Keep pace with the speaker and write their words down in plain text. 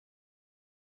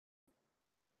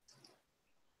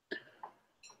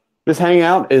This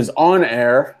hangout is on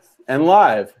air and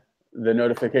live. The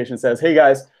notification says, hey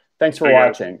guys, thanks for Hey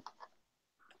guys. watching.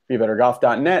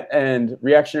 BeBetterGolf.net and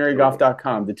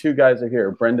ReactionaryGolf.com. The two guys are here,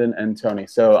 Brendan and Tony.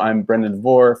 So I'm Brendan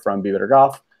DeVore from Be Better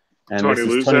Golf, and Tony this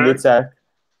is Tony Luczak,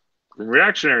 Luczak.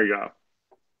 Reactionary Golf.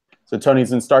 So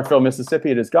Tony's in Starkville,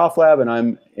 Mississippi at his golf lab, and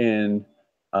I'm in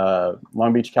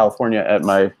Long Beach, California at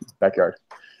my backyard.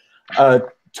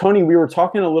 Tony, we were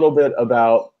talking a little bit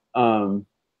about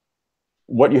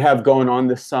what you have going on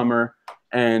this summer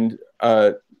and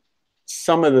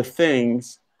some of the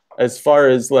things as far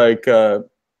as like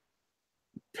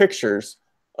pictures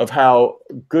of how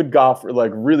good golfers,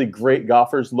 like really great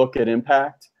golfers, look at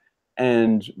impact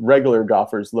and regular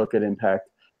golfers look at impact.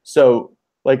 So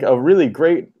like a really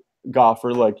great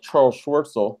golfer like Charles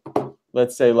Schwartzel,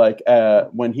 let's say like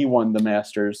when he won the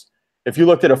Masters, if you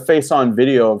looked at a face-on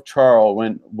video of Charles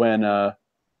when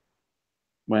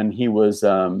he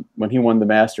won the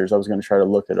Masters, I was going to try to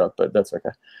look it up, but that's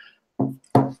okay.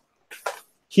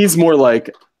 He's more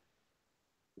like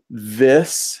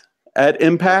this at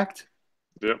impact,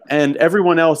 Yep. and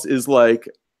everyone else is like,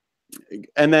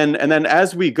 and then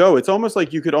as we go, it's almost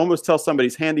like you could almost tell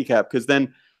somebody's handicap, because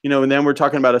then and then we're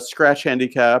talking about a scratch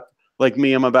handicap, like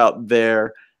me, I'm about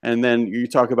there, and then you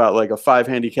talk about like a 5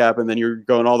 handicap, and then you're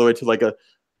going all the way to like a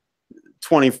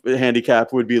 20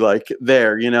 handicap would be like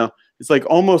there. It's like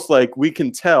almost like we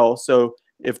can tell. So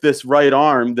if this right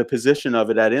arm, the position of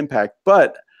it at impact,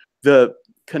 but the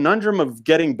conundrum of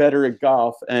getting better at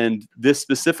golf, and this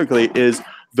specifically, is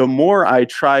the more I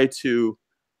try to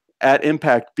at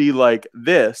impact be like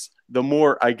this, the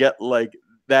more I get like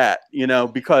that,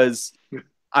 because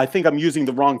I think I'm using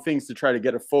the wrong things to try to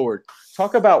get it forward.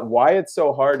 Talk about why it's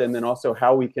so hard, and then also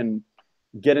how we can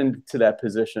get into that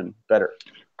position better.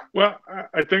 Well,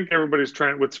 I think everybody's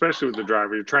trying, especially with the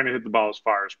driver, you're trying to hit the ball as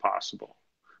far as possible.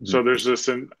 So there's this,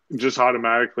 just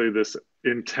automatically this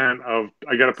intent of,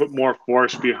 I got to put more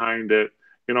force behind it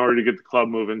in order to get the club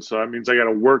moving. So that means I got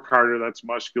to work harder. That's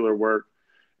muscular work.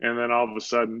 And then all of a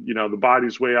sudden, the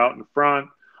body's way out in front,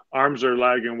 arms are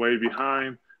lagging way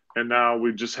behind. And now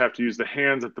we just have to use the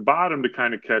hands at the bottom to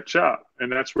kind of catch up.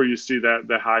 And that's where you see that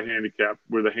high handicap,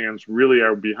 where the hands really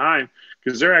are behind,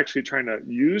 because they're actually trying to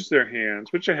use their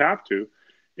hands, which they have to,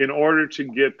 in order to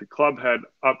get the club head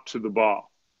up to the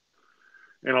ball.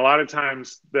 And a lot of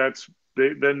times then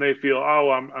they feel, oh,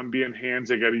 I'm being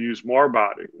hands, I got to use more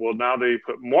body. Well, now they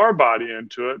put more body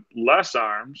into it, less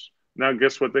arms. Now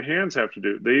guess what the hands have to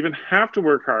do? They even have to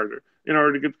work harder in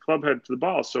order to get the club head to the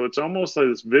ball. So it's almost like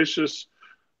this vicious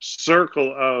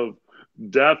circle of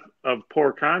death of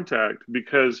poor contact,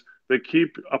 because they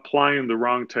keep applying the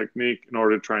wrong technique in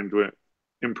order to try and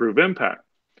improve impact.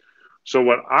 So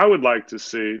what I would like to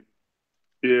see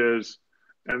is,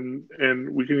 and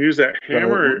we can use that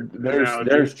hammer. So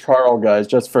there's Charles, guys,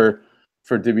 just for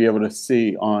to be able to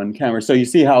see on camera. So you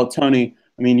see how Tony,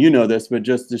 I mean, this, but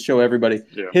just to show everybody,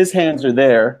 his hands are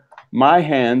there. My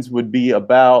hands would be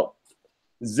about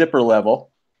zipper level,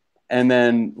 and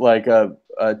then like a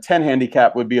 10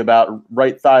 handicap would be about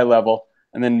right thigh level,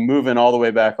 and then moving all the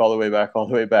way back, all the way back, all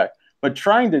the way back. But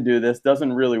trying to do this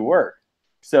doesn't really work.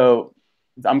 So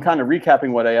I'm kind of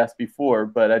recapping what I asked before,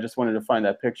 but I just wanted to find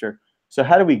that picture. So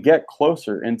how do we get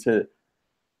closer into,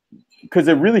 because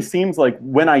it really seems like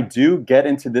when I do get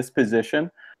into this position,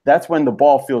 that's when the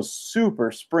ball feels super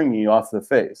springy off the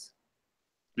face.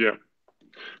 Yeah.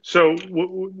 So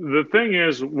the thing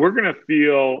is, we're going to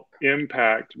feel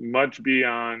impact much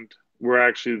beyond where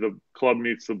actually the club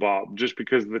meets the ball, just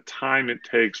because of the time it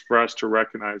takes for us to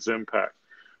recognize impact.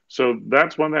 So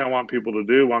that's one thing I want people to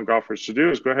do, want golfers to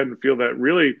do, is go ahead and feel that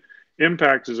really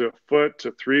impact is a foot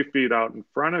to 3 feet out in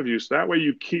front of you. So that way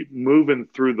you keep moving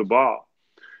through the ball.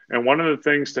 And one of the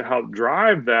things to help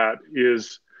drive that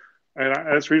is, and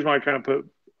that's the reason why I kind of put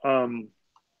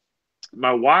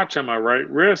my watch on my right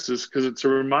wrist, is because it's a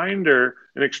reminder,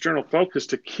 an external focus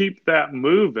to keep that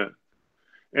moving.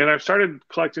 And I've started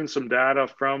collecting some data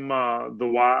from the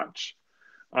watch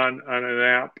on an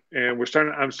app, and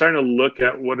I'm starting to look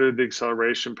at what are the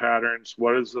acceleration patterns,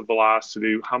 what is the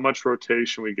velocity, how much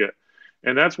rotation we get.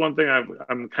 And that's one thing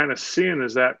I'm kind of seeing,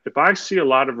 is that if I see a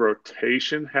lot of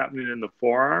rotation happening in the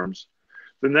forearms,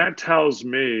 then that tells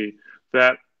me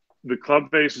that the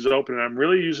club face is open, and I'm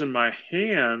really using my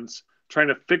hands trying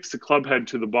to fix the club head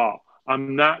to the ball.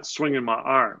 I'm not swinging my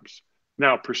arms.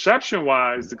 Now,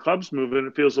 perception-wise, the club's moving.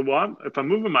 It feels, well, if I'm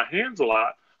moving my hands a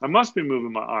lot, I must be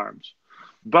moving my arms.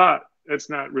 But it's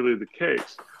not really the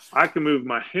case. I can move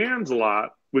my hands a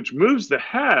lot, which moves the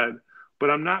head, but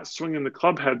I'm not swinging the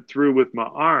club head through with my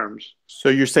arms. So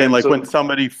you're saying, like, when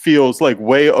somebody feels like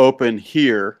way open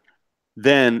here,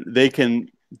 then they can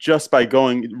just by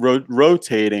going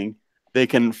rotating, they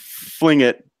can fling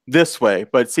it this way.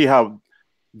 But see how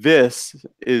this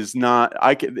is not,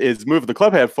 is moving the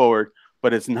club head forward,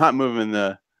 but it's not moving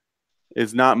the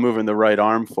right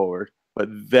arm forward. But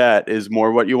that is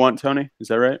more what you want, Tony. Is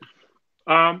that right?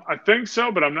 I think so,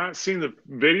 but I'm not seeing the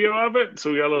video of it,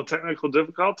 so we got a little technical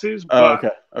difficulties. Oh,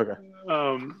 okay.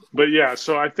 But yeah,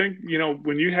 so I think, you know,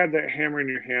 when you had that hammer in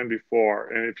your hand before,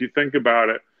 and if you think about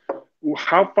it,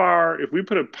 how far, if we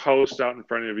put a post out in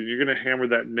front of you, you're going to hammer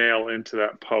that nail into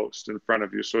that post in front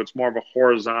of you, so it's more of a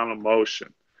horizontal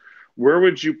motion. Where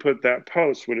would you put that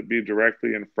post? Would it be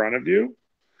directly in front of you?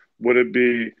 Would it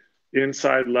be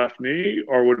inside left knee,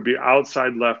 or would it be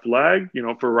outside left leg, you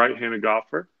know, for a right-handed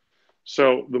golfer?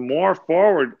 So the more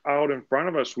forward out in front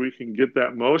of us we can get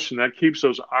that motion, that keeps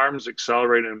those arms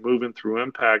accelerated and moving through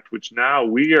impact, which now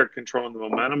we are controlling the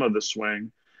momentum of the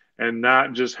swing and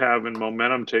not just having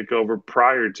momentum take over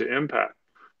prior to impact.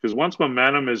 Because once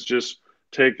momentum is just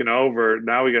taken over,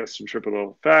 now we got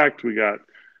centripetal effect. We got,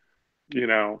 you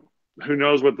know, who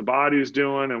knows what the body is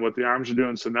doing and what the arms are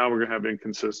doing. So now we're going to have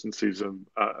inconsistencies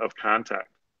of contact.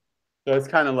 So it's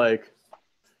kind of like,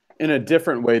 in a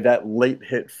different way, that late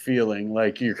hit feeling,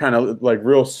 like you're kind of like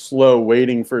real slow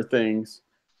waiting for things,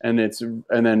 and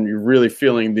then you're really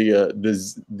feeling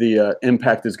the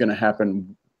impact is going to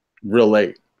happen real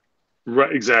late.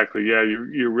 Right, exactly. Yeah,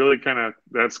 you're really kind of,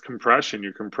 that's compression.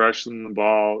 You're compressing the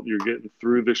ball. You're getting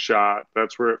through the shot.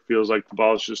 That's where it feels like the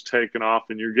ball is just taking off,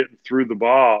 and you're getting through the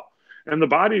ball. And the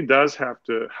body does have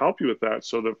to help you with that.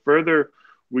 So the further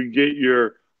we get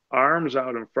your arms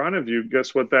out in front of you,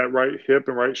 guess what that right hip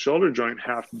and right shoulder joint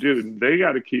have to do? They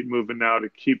got to keep moving now to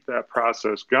keep that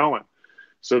process going.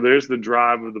 So there's the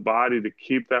drive of the body to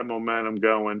keep that momentum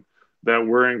going that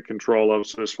we're in control of.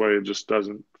 So this way it just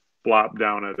doesn't flop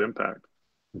down at impact.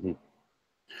 Mm-hmm.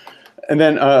 And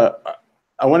then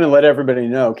I want to let everybody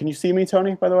know. Can you see me,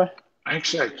 Tony, by the way?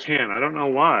 Actually, I can. I don't know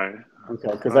why.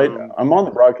 Okay, because I'm on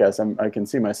the broadcast. I can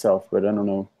see myself, but I don't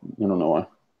know why.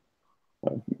 I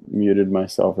muted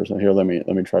myself or something. Here, let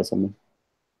me try something.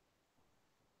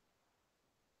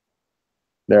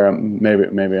 There,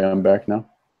 maybe I'm back now.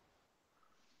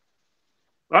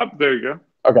 Oh, there you go.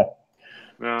 Okay.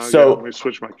 Now So let me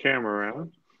switch my camera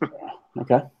around.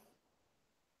 Okay.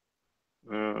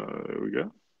 There we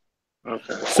go.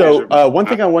 Okay. So one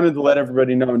thing I wanted to let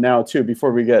everybody know now too,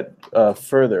 before we get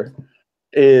further,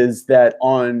 is that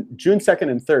on June 2nd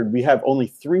and 3rd, we have only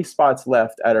 3 spots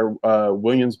left at our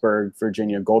Williamsburg,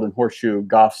 Virginia Golden Horseshoe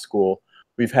Golf School.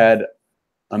 We've had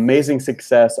amazing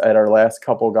success at our last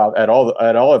couple at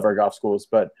all of our golf schools,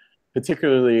 but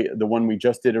particularly the one we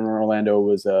just did in Orlando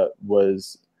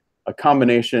was a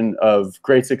combination of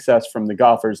great success from the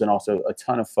golfers and also a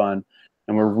ton of fun.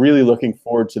 And we're really looking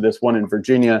forward to this one in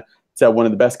Virginia. It's at one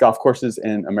of the best golf courses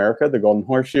in America, the Golden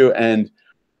Horseshoe, and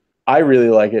I really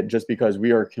like it just because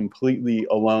we are completely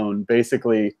alone.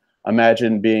 Basically,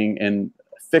 imagine being in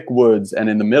thick woods, and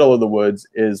in the middle of the woods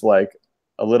is like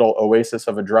a little oasis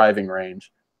of a driving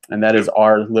range. And that is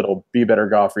our little Be Better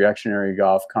Golf, Reactionary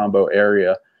Golf combo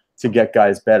area to get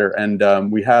guys better.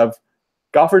 And we have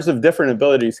golfers of different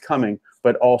abilities coming,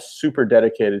 but all super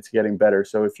dedicated to getting better.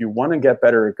 So if you want to get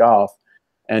better at golf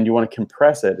and you want to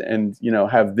compress it and, you know,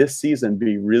 have this season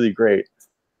be really great,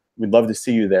 we'd love to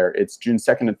see you there. It's June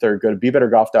 2nd and 3rd. Go to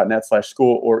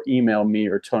bebettergolf.net/school or email me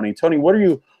or Tony. Tony, what are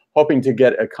you hoping to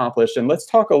get accomplished? And let's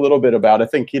talk a little bit about, I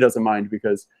think he doesn't mind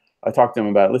because I talked to him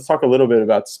about it. Let's talk a little bit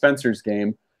about Spencer's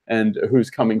game and who's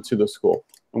coming to the school.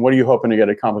 And what are you hoping to get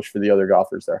accomplished for the other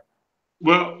golfers there?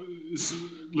 Well,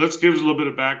 let's give us a little bit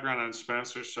of background on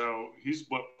Spencer. So he's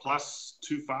what, plus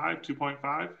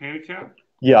 2.5 handicap?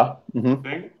 Yeah.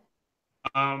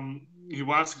 Mm-hmm. He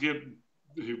wants to get,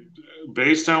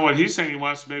 based on what he's saying, he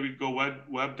wants to maybe go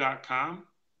web.com,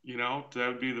 you know, that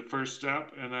would be the first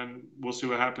step. And then we'll see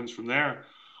what happens from there.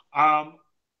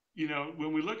 You know,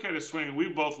 when we look at his swing, we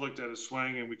both looked at his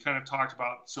swing and we kind of talked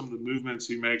about some of the movements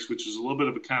he makes, which is a little bit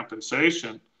of a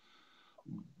compensation.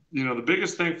 You know, the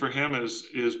biggest thing for him is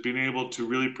being able to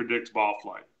really predict ball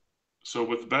flight. So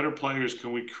with better players,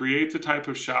 can we create the type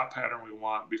of shot pattern we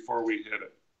want before we hit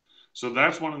it? So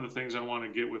that's one of the things I want to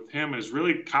get with him is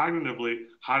really cognitively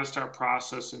how to start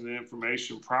processing the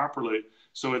information properly.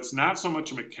 So it's not so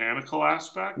much a mechanical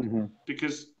aspect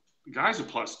because the guy's a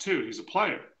 +2, he's a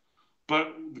player.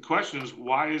 But the question is,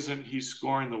 why isn't he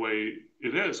scoring the way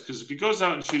it is? Because if he goes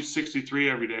out and shoots 63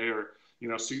 every day, or, you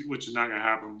know, which is not going to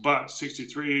happen, but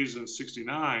 63s and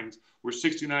 69s, where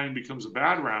 69 becomes a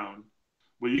bad round,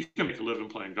 well, you can make a living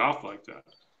playing golf like that.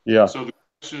 Yeah. So the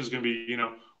question is going to be, you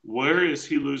know, where is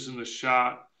he losing the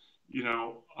shot? You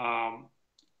know,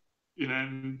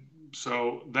 And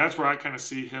so that's where I kind of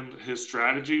see his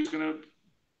strategy is going to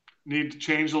need to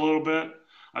change a little bit.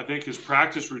 I think his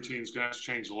practice routine is going to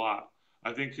change a lot.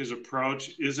 I think his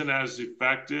approach isn't as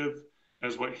effective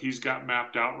as what he's got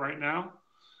mapped out right now.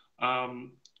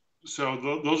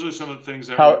 So those are some of the things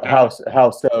that how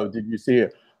so? Did you see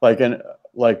it like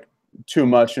too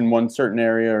much in one certain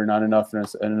area or not enough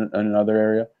in another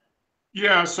area?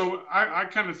 Yeah, so I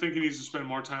kind of think he needs to spend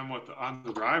more time on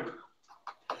the driver.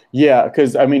 Yeah,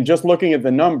 because I mean, just looking at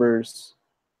the numbers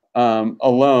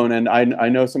alone, and I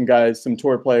know some guys, some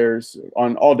tour players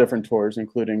on all different tours,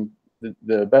 including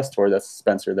the best tour, that's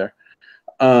Spencer there.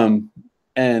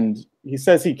 And he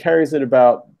says he carries it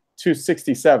about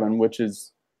 267, which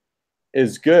is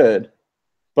good,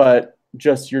 but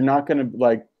just you're not going to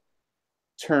like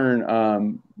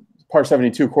turn par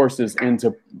 72 courses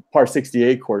into par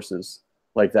 68 courses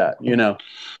like that, you know.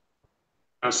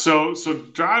 So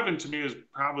driving to me is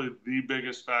probably the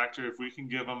biggest factor. If we can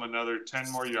give him another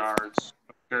 10 more yards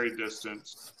of carry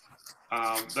distance,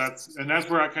 that's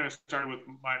where I kind of started with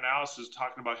my analysis,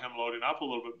 talking about him loading up a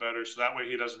little bit better, so that way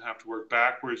he doesn't have to work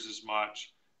backwards as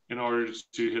much in order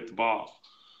to hit the ball.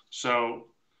 So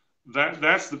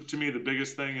that's to me the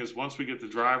biggest thing is once we get the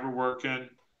driver working,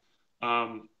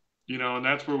 you know, and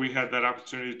that's where we had that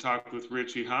opportunity to talk with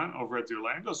Richie Hunt over at the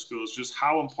Orlando School, is just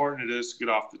how important it is to get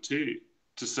off the tee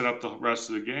to set up the rest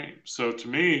of the game. So to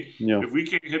me, if we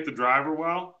can't hit the driver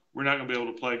well, we're not going to be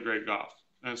able to play great golf.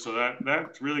 And so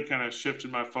that really kind of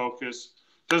shifted my focus.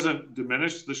 Doesn't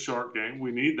diminish the short game.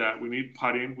 We need that. We need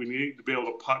putting. We need to be able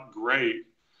to putt great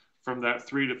from that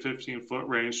 3 to 15 foot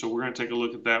range. So we're going to take a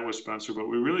look at that with Spencer, but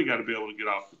we really got to be able to get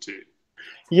off the tee.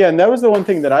 Yeah, and that was the one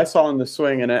thing that I saw in the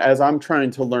swing. And as I'm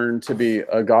trying to learn to be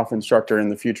a golf instructor in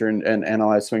the future and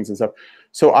analyze swings and stuff,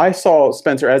 so I saw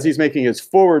Spencer as he's making his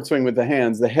forward swing with the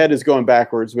hands, the head is going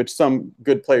backwards, which some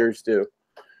good players do.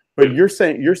 But you're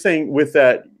saying with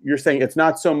that, you're saying it's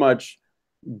not so much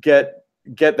get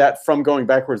that from going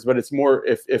backwards, but it's more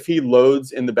if he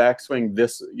loads in the backswing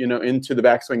this, you know, into the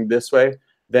backswing this way,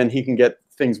 then he can get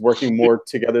things working more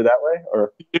together that way.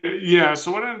 Or yeah,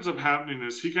 so what ends up happening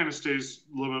is he kind of stays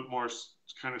a little bit more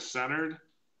kind of centered,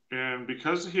 and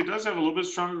because he does have a little bit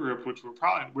stronger grip, which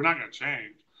we're not going to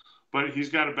change, but he's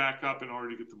got to back up in order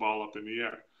to get the ball up in the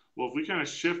air. Well, if we kind of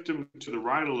shift him to the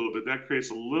right a little bit, that creates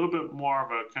a little bit more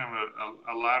of a kind of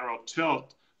a lateral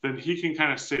tilt. Then he can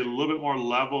kind of stay a little bit more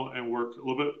level and work a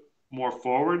little bit more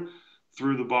forward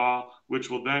through the ball, which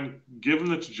will then give him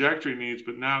the trajectory he needs,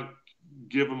 but now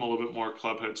give him a little bit more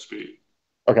club head speed.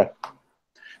 Okay.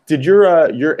 Did your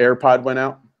AirPod went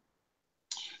out?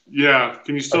 Yeah.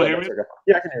 Can you still hear me? Okay.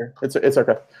 Yeah, I can hear. It's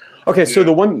okay. Okay, so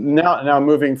the one now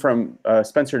moving from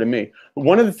Spencer to me.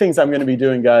 One of the things I'm going to be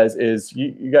doing, guys, is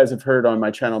you guys have heard on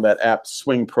my channel that app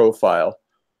Swing Profile.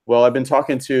 Well, I've been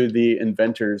talking to the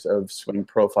inventors of Swing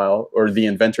Profile, or the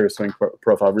inventor of Swing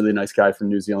Profile, really nice guy from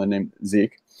New Zealand named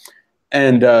Zeke.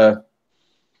 And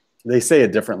they say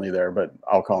it differently there, but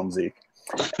I'll call him Zeke.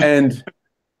 And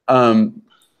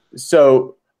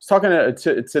so I was talking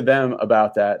to them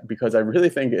about that because I really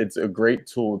think it's a great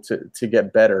tool to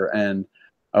get better. And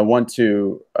I want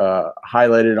to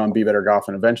highlight it on Be Better Golf,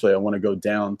 and eventually I want to go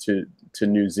down to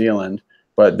New Zealand,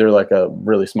 but they're like a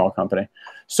really small company.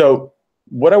 So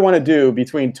what I want to do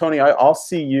between Tony, I'll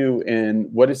see you in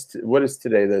what is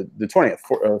today, the 20th,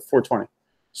 4/20.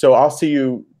 So I'll see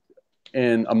you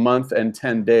in a month and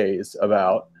 10 days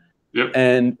about. Yep.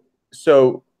 And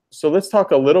so let's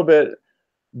talk a little bit.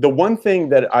 The one thing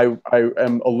that I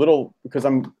am a little, because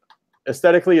I'm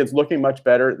aesthetically it's looking much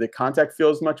better, the contact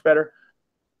feels much better.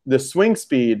 The swing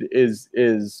speed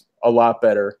is a lot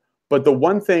better. But the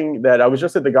one thing that I was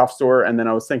just at the golf store, and then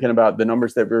I was thinking about the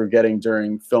numbers that we were getting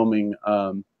during filming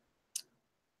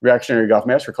Reactionary Golf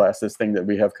Masterclass, this thing that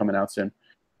we have coming out soon.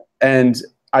 And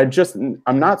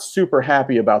I'm not super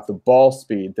happy about the ball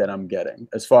speed that I'm getting,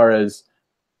 as far as,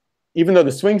 even though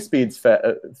the swing speed's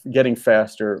getting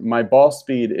faster, my ball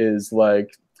speed is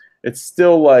like, it's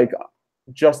still like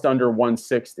just under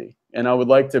 160. And I would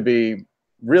like to be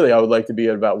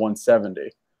at about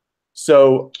 170.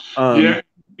 So yeah,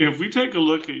 if we take a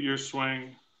look at your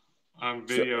swing on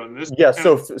video, and this, yeah,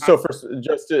 so for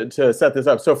just to set this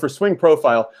up, so for Swing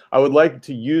Profile, I would like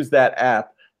to use that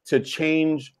app to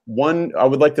change one. I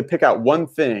would like to pick out one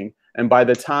thing, and by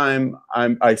the time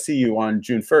I see you on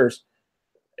June 1st,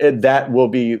 that will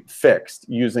be fixed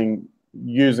using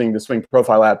the Swing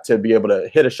Profile app to be able to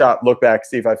hit a shot, look back,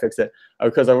 see if I fix it,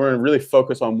 because I want to really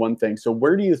focus on one thing. So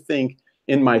where do you think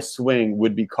in my swing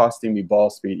would be costing me ball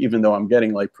speed, even though I'm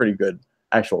getting like pretty good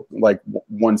actual, like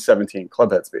 117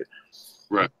 club head speed?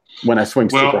 Right. when I swing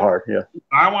super hard. Yeah. What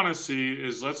I want to see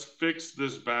is let's fix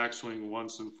this backswing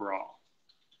once and for all.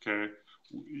 Okay.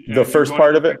 The first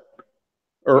part of it,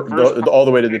 or all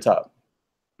the way to the top.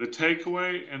 The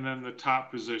takeaway and then the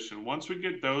top position. Once we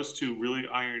get those two really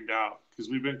ironed out, because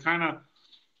we've been kind of,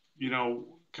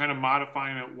 kind of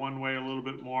modifying it one way a little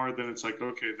bit more, then it's like,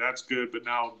 okay, that's good. But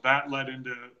now that led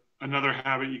into another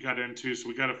habit you got into. So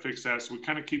we got to fix that. So we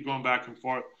kind of keep going back and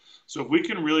forth. So if we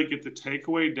can really get the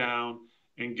takeaway down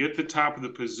and get the top of the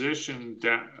position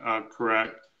down,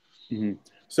 correct. Mm-hmm.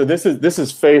 So this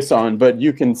is face on, but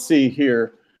you can see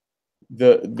here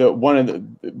the one of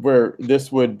the where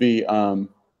this would be.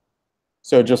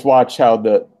 So just watch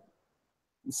how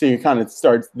see, it kind of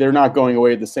starts. They're not going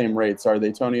away at the same rates, are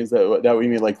they, Tony? Is that what you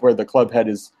mean? Like where the club head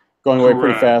is going away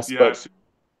pretty fast, yeah, but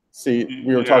see,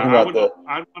 we were talking about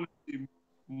I'd want to see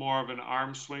more of an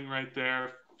arm swing right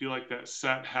there. Feel like that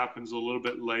set happens a little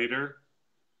bit later.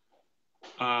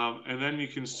 And then you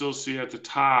can still see at the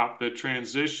top the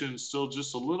transition still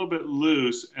just a little bit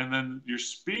loose. And then your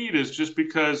speed is just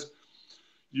because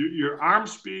your arm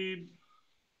speed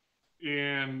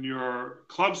and your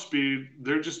club speed,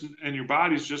 and your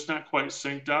body's just not quite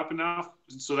synced up enough.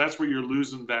 So that's where you're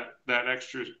losing that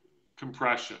extra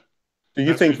compression. Do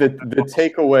you think that the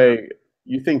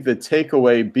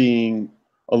takeaway being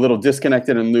a little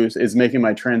disconnected and loose is making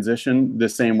my transition the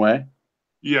same way?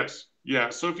 Yes. Yeah.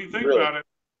 So if you think about it,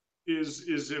 is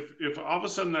if all of a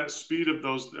sudden that speed of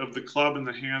the club and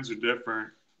the hands are different,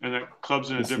 and that club's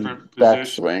in a different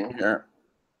position. Backswing here.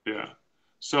 Yeah.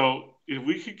 So if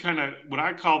we could kind of, what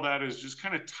I call that is just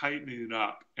kind of tightening it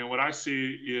up. And what I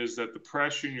see is that the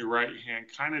pressure in your right hand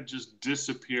kind of just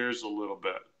disappears a little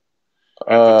bit.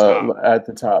 At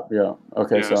the top, yeah.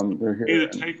 Okay, yeah, so we're here.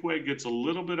 The takeaway gets a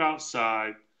little bit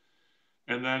outside,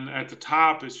 and then at the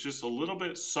top, it's just a little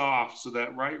bit soft, so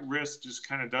that right wrist just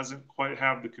kind of doesn't quite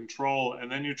have the control,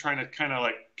 and then you're trying to kind of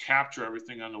like capture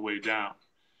everything on the way down.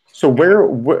 So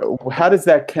how does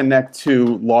that connect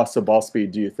to loss of ball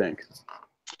speed, do you think?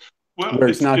 Well, where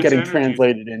it's not getting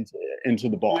translated into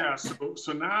the ball. Yeah,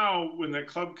 so now when the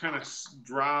club kind of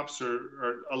drops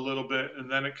or a little bit, and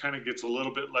then it kind of gets a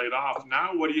little bit laid off,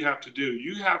 now what do you have to do?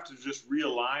 You have to just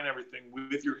realign everything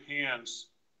with your hands,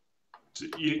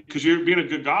 because you're being a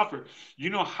good golfer. You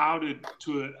know how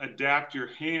to adapt your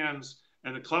hands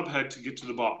and the club head to get to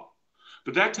the ball.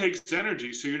 But that takes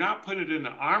energy. So you're not putting it into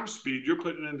arm speed. You're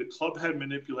putting it into club head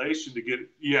manipulation to get it.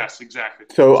 Yes, exactly.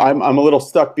 So I'm a little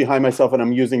stuck behind myself, and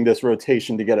I'm using this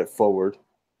rotation to get it forward.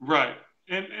 Right.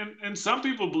 And some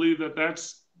people believe that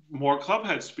that's more club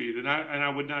head speed, and I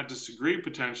would not disagree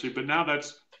potentially. But now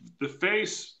that's the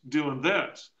face doing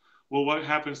this. Well, what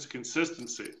happens to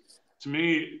consistency? To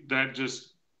me, that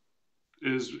just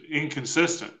is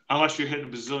inconsistent unless you're hitting a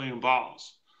bazillion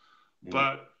balls. Yeah.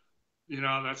 But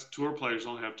that's tour players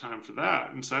don't have time for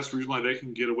that. And so that's the reason why they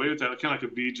can get away with that. Kind of like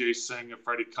a BJ Singh, a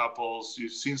Freddie Couples.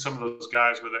 You've seen some of those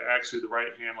guys where they actually the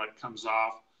right hand like comes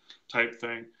off type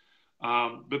thing.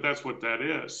 But that's what that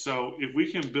is. So if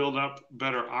we can build up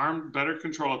better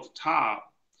control at the top,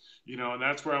 and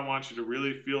that's where I want you to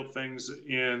really feel things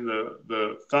in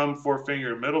the thumb,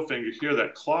 forefinger, middle finger here,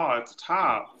 that claw at the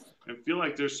top, and feel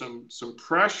like there's some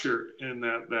pressure in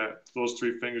those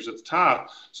three fingers at the top.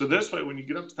 So this way, when you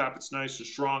get up to the top, it's nice and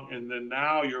strong. And then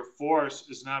now your force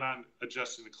is not on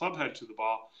adjusting the club head to the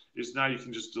ball. Is now you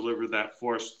can just deliver that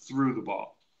force through the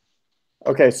ball.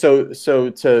 Okay, so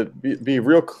to be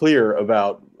real clear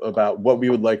about what we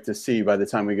would like to see by the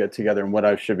time we get together and what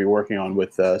I should be working on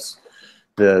with us,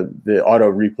 the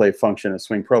auto replay function of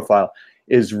Swing Profile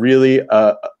is really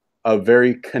a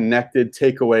very connected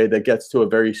takeaway that gets to a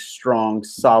very strong,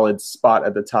 solid spot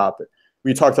at the top.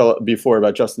 We talked before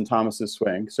about Justin Thomas's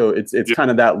swing, so it's kind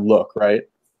of that look, right?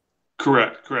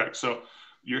 Correct. So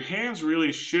your hands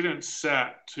really shouldn't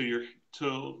set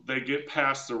till they get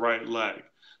past the right leg.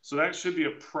 So that should be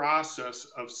a process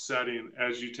of setting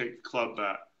as you take the club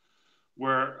back.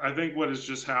 Where I think what has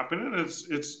just happened, and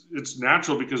it's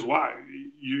natural, because why?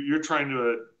 You're trying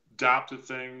to adapt to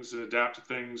things.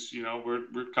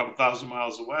 We're a couple thousand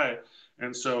miles away.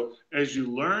 And so as you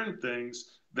learn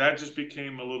things, that just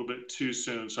became a little bit too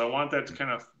soon. So I want that to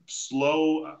kind of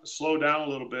slow down a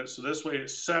little bit. So this way it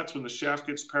sets when the shaft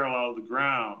gets parallel to the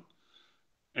ground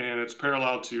and it's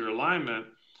parallel to your alignment.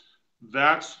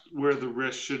 That's where the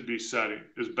wrist should be setting,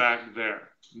 is back there,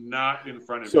 not in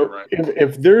front of you, right?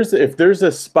 If there's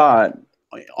a spot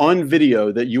on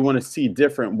video that you want to see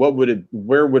different, where would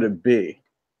it be?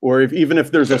 Or even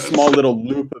if there's a small little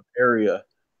loop of area,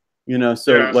 I'm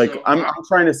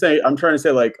trying to say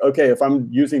like, okay, if I'm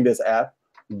using this app,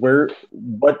 what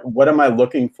am I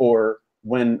looking for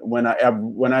when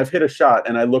I've hit a shot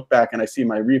and I look back and I see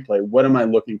my replay, what am I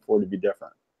looking for to be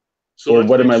different? So or let's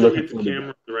what am make I sure we looking get for the to be camera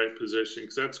in the right position,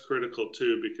 because that's critical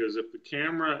too. Because if the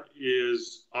camera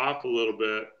is off a little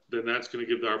bit, then that's going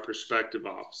to give our perspective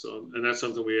off. So, and that's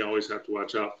something we always have to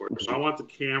watch out for. So I want the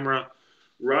camera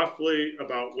roughly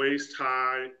about waist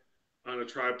high on a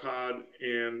tripod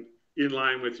and in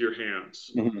line with your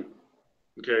hands. Mm-hmm.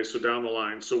 Okay, so down the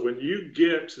line. So when you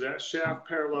get to that shaft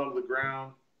parallel to the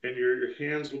ground, and your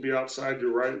hands will be outside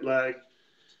your right leg,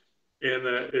 and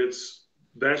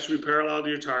that should be parallel to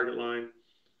your target line.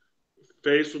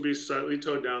 Face will be slightly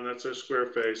towed down. That's our square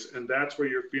face, and that's where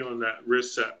you're feeling that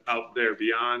wrist set out there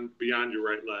beyond your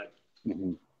right leg.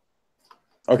 Mm-hmm.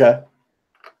 Okay.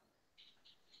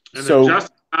 And then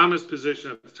Justin Thomas' position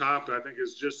at the top, I think,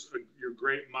 is just your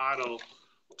great model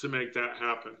to make that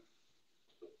happen.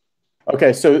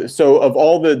 Okay, so of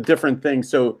all the different things,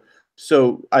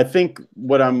 so I think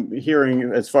what I'm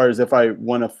hearing as far as if I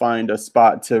want to find a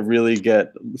spot to really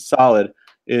get solid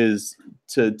is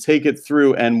to take it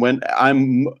through, and when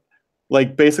I'm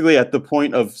like basically at the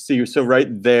point of so right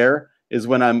there is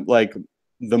when I'm like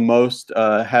the most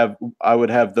I would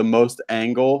have the most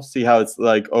angle. See how it's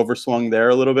like overswung there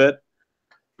a little bit?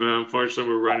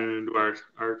 Unfortunately, we're running into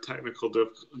our technical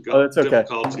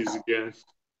difficulties again.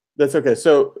 That's okay.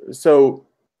 So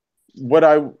what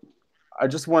I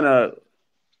just want to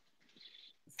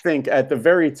think at the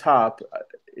very top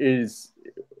is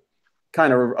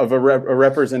kind of a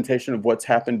representation of what's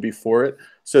happened before it.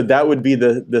 So that would be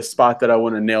the spot that I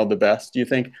want to nail the best, do you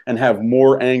think? And have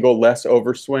more angle, less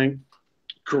overswing?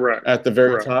 Correct. At the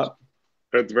very top?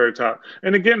 At the very top.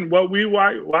 And again, why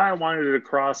I wanted to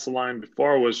cross the line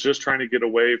before was just trying to get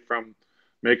away from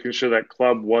making sure that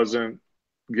club wasn't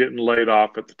getting laid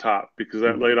off at the top, because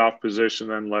that laid off position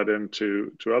then led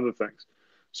into other things.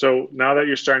 So now that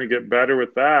you're starting to get better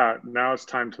with that, now it's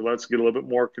time to let's get a little bit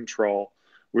more control.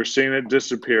 We're seeing it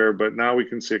disappear, but now we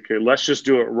can say, okay, let's just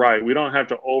do it right. We don't have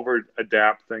to over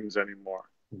adapt things anymore.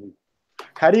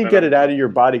 How do you get it out of your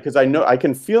body? Because I know I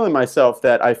can feel in myself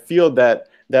that I feel that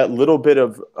little bit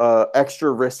of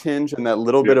extra wrist hinge and that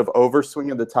little bit of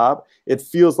overswing at the top, it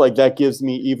feels like that gives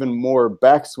me even more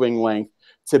backswing length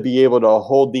to be able to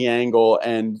hold the angle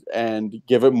and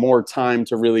give it more time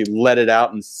to really let it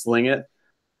out and sling it.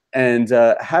 And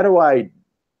how do I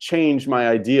change my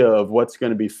idea of what's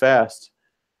going to be fast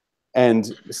and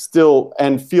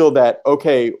feel that,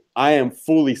 okay, I am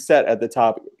fully set at the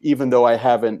top, even though I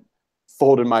haven't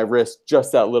folded my wrist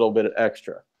just that little bit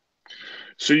extra?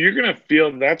 So you're going to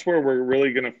feel, that's where we're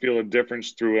really going to feel a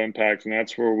difference through impact, and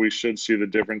that's where we should see the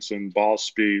difference in ball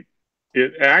speed.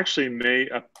 It actually may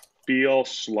feel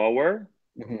slower.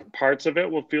 Parts of it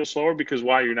will feel slower because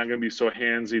why? You're not going to be so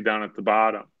handsy down at the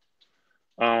bottom.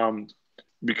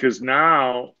 Because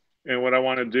now, and what I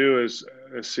want to do is,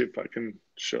 let's see if I can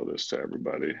show this to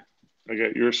everybody. I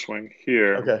got your swing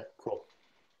here. Okay, cool.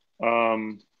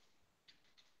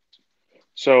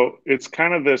 So it's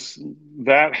kind of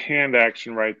that hand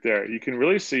action right there. You can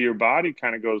really see your body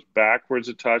kind of goes backwards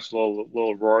a touch, a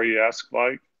little Rory-esque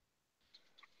like.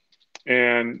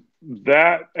 And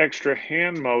that extra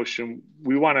hand motion,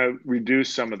 we want to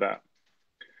reduce some of that.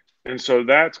 And so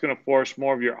that's going to force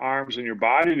more of your arms and your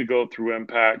body to go through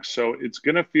impact. So it's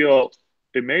going to feel,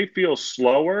 it may feel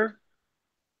slower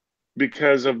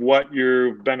because of what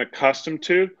you've been accustomed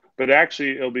to, but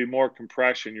actually it'll be more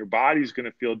compression. Your body's going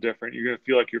to feel different. You're going to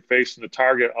feel like you're facing the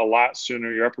target a lot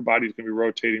sooner. Your upper body's going to be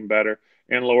rotating better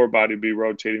and lower body be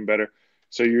rotating better.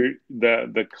 So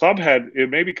the club head, it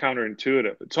may be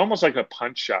counterintuitive. It's almost like a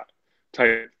punch shot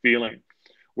type feeling,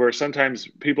 where sometimes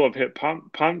people have hit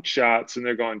punch shots and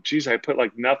they're going, geez, I put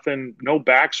like nothing, no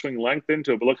backswing length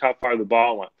into it, but look how far the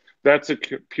ball went. That's a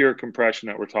pure compression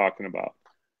that we're talking about.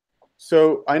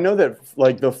 So I know that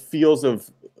like the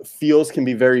feels can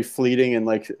be very fleeting, and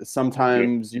like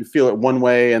sometimes you feel it one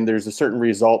way and there's a certain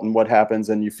result in what happens,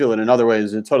 and you feel it in other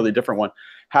ways, it's a totally different one.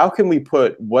 How can we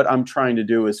put what I'm trying to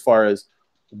do as far as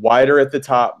wider at the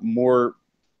top, more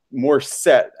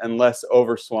set and less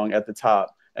overswung at the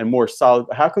top, and more solid?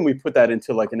 How can we put that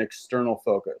into like an external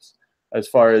focus? As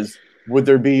far as, would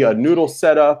there be a noodle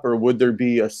setup, or would there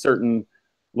be a certain,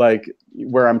 like,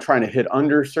 where I'm trying to hit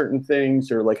under certain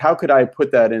things, or like how could I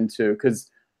put that into? Because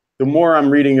the more I'm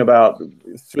reading about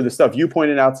through the stuff you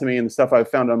pointed out to me and the stuff I've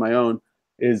found on my own,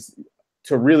 is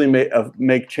to really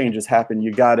make changes happen,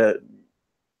 you gotta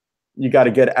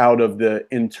get out of the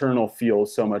internal feel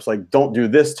so much. Like, don't do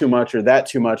this too much or that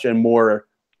too much, and more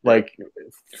like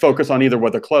focus on either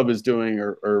what the club is doing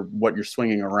or what you're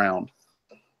swinging around.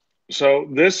 So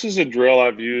this is a drill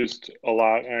I've used a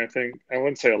lot, and I think I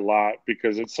wouldn't say a lot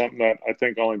because it's something that I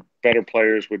think only better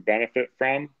players would benefit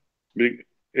from.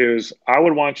 Is I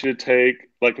would want you to take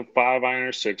like a 5 iron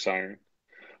or 6 iron,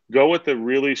 go with a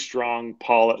really strong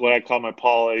Paul, what I call my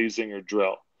Paul Azinger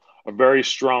drill, a very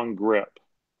strong grip.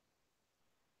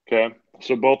 Okay,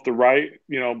 so both the right,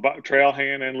 trail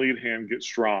hand and lead hand get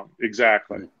strong.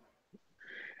 Exactly,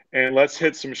 and let's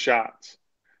hit some shots,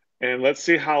 and let's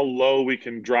see how low we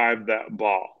can drive that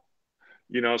ball.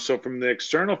 So from the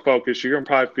external focus, you're gonna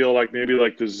probably feel like maybe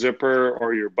like the zipper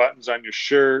or your buttons on your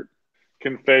shirt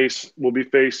will be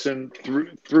facing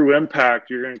through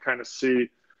impact. You're gonna kind of see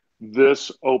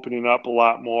this opening up a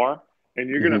lot more, and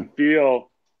you're gonna feel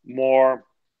more.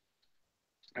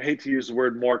 I hate to use the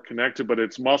word more connected, but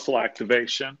it's muscle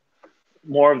activation,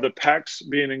 more of the pecs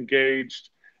being engaged,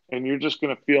 and you're just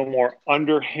gonna feel more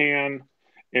underhand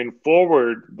and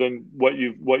forward than what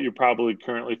you're probably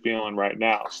currently feeling right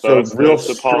now. So So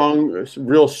that's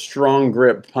real strong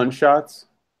grip punch shots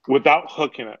without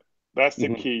hooking it. That's the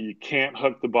Mm-hmm. key. You can't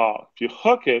hook the ball. If you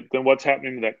hook it, then what's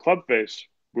happening to that club face?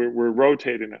 We're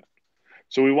rotating it.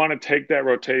 So we want to take that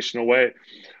rotation away.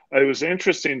 It was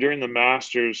interesting during the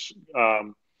Masters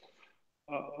of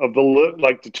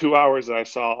the 2 hours that I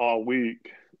saw all week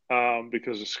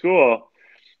because of school.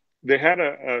 They had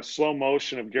a slow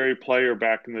motion of Gary Player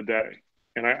back in the day.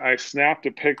 And I snapped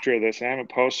a picture of this. I haven't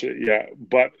posted it yet.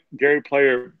 But Gary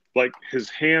Player, like his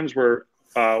hands were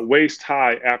waist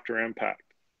high after impact.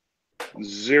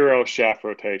 Zero shaft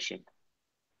rotation.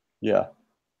 Yeah.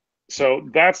 So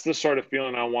that's the sort of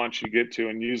feeling I want you to get to,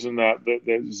 and using the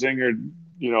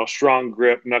zinger, strong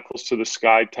grip, knuckles to the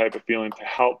sky type of feeling to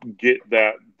help get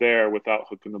that there without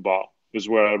hooking the ball is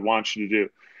what I'd want you to do.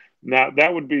 Now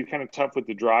that would be kind of tough with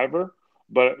the driver,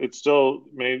 but it still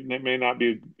may not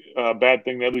be a bad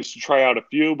thing at least to try out a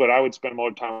few. But I would spend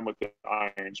more time with the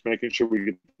irons, making sure we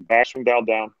get the backswing dialed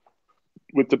down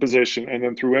with the position, and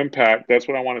then through impact. That's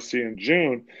what I want to see in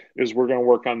June. Is we're going to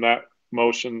work on that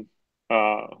motion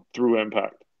through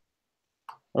impact.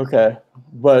 Okay.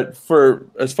 But for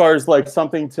as far as like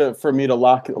something for me to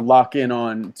lock in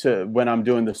on to when I'm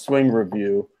doing the swing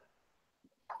review,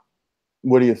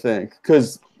 what do you think?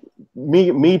 Because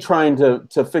me trying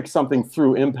to fix something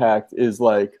through impact is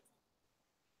like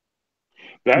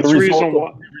That's the reason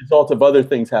why. the result of other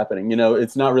things happening.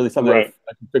 It's not really something Right.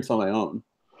 I can fix on my own.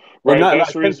 Or Right. not, That's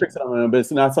I the can reason. fix it on my own, but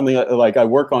it's not something that, like I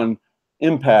work on.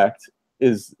 Impact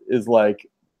is like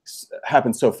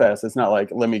happens so fast. It's not like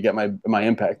let me get my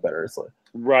impact better. It's like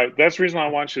Right. That's the reason I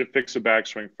want you to fix the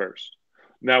backswing first.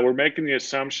 Now we're making the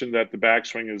assumption that the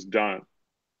backswing is done.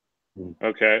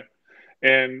 Okay.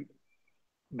 And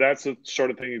that's the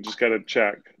sort of thing you just got to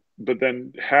check. But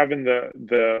then having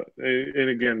and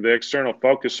again the external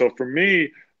focus. So for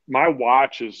me, my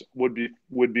watches would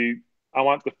be I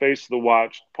want the face of the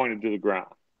watch pointed to the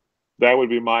ground. That would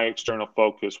be my external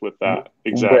focus with that.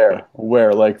 Exactly.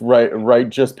 where like right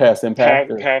just past impact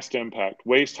or Past impact,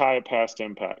 waist high at past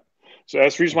impact. So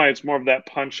that's the reason why it's more of that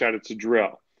punch shot. It's a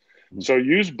drill. So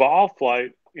use ball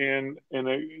flight and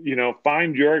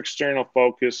find your external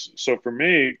focus. So for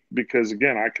me, because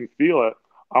again I can feel it,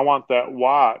 I want that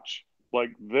watch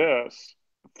like this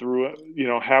through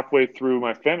halfway through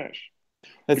my finish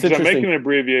that's because I'm interesting. making an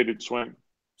abbreviated swing.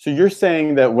 So you're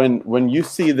saying that when you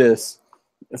see this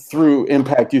through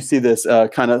impact, you see this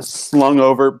kind of slung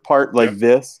over part like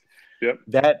this. Yep.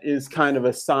 That is kind of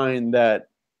a sign that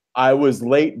I was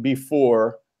late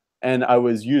before, and I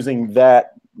was using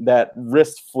that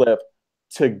wrist flip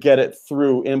to get it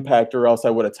through impact, or else I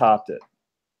would have topped it.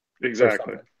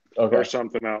 Exactly. Or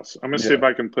something else. I'm gonna see if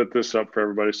I can put this up for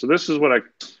everybody. So this is what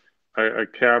I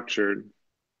captured.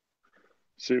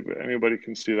 See if anybody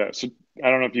can see that. So I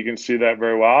don't know if you can see that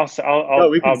very well.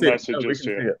 I'll message this to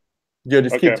you. Yeah,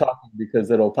 just keep talking because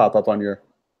it'll pop up on your.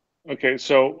 Okay,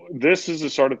 so this is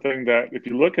the sort of thing that if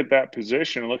you look at that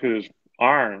position and look at his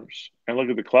arms and look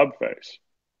at the club face,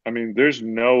 I mean, there's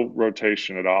no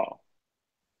rotation at all.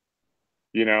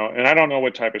 And I don't know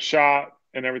what type of shot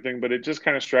and everything, but it just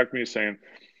kind of struck me saying,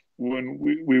 when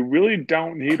we really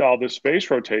don't need all this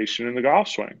face rotation in the golf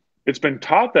swing. It's been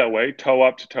taught that way, toe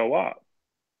up to toe up.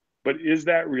 But is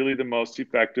that really the most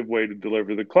effective way to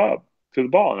deliver the club to the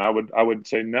ball? And I would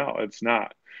say no, it's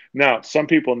not. Now, some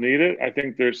people need it. I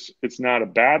think it's not a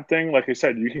bad thing. Like I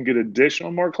said, you can get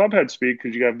additional more club head speed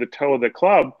because you have the toe of the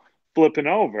club flipping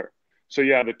over. So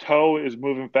yeah, the toe is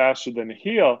moving faster than the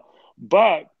heel.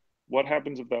 But what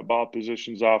happens if that ball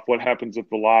position's off? What happens if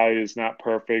the lie is not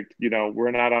perfect?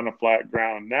 We're not on a flat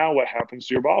ground. Now what happens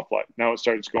to your ball flight? Now it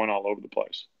starts going all over the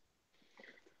place.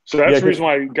 So that's Yeah, the reason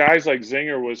why guys like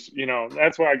Zinger was,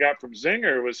 that's what I got from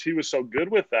Zinger was he was so good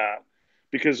with that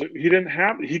because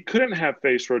he couldn't have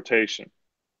face rotation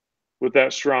with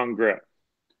that strong grip.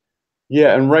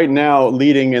 yeah, and right now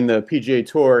leading in the PGA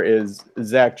Tour is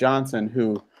Zach Johnson,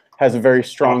 who has a very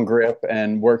strong Oh, grip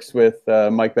and works with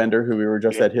Mike Bender, who we were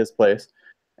just yep, at his place.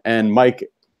 And Mike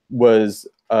was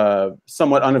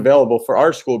somewhat unavailable for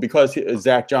our school because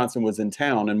Zach Johnson was in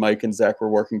town, and Mike and Zach were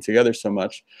working together so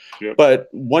much. yep. But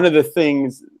one of the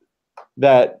things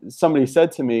that somebody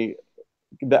said to me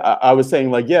that I was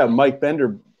saying, like, yeah, Mike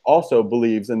Bender also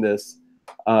believes in this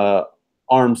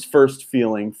arms first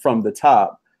feeling from the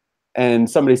top. And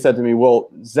somebody said to me, well,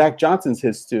 Zach Johnson's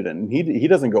his student, and he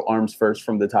doesn't go arms first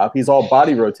from the top. He's all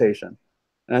body rotation.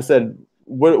 And I said,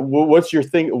 what's your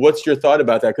thing? What's your thought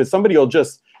about that? Because somebody will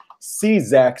just see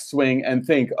Zach swing and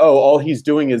think, oh, all he's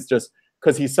doing is just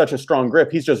because he's such a strong grip,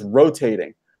 he's just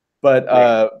rotating. But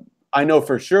Right. I know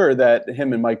for sure that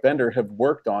him and Mike Bender have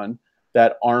worked on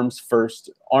that arms first.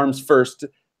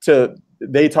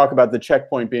 They talk about the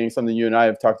checkpoint being something you and I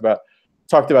have talked about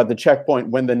the checkpoint.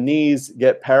 When the knees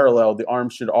get parallel, the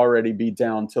arms should already be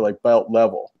down to like belt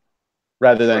level,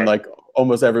 rather than Right. like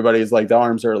almost everybody's like the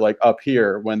arms are like up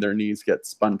here when their knees get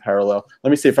spun parallel. Let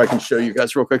me see if I can show you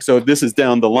guys real quick. So this is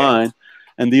down the line,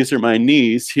 and these are my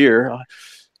knees here.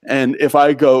 And if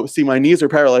I go, see, my knees are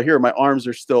parallel here, my arms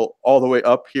are still all the way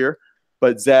up here.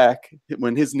 But Zach,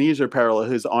 when his knees are parallel,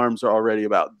 his arms are already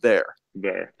about there.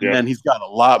 There. And Yeah. then he's got a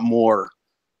lot more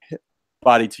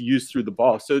body to use through the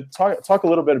ball. So talk a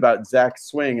little bit about Zach's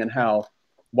swing and how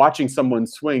watching someone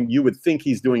swing, you would think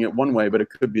he's doing it one way, but it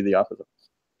could be the opposite.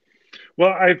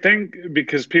 Well, I think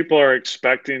because people are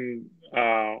expecting,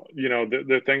 they're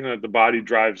thinking that the body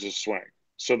drives the swing.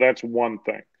 So that's one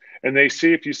thing. And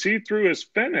if you see through his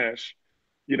finish,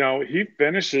 he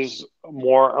finishes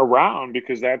more around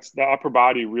because that's the upper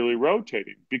body really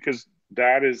rotating because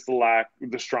that is the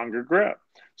stronger grip.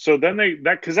 So then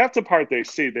because that's the part they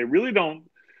see. They really don't,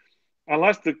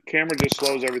 unless the camera just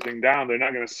slows everything down, they're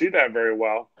not going to see that very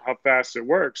well, how fast it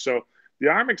works. So the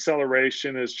arm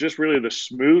acceleration is just really the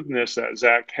smoothness that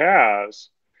Zach has,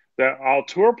 that all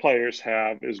tour players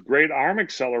have, is great arm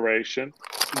acceleration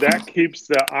that keeps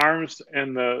the arms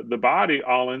and the body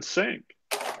all in sync.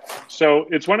 So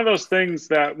it's one of those things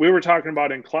that we were talking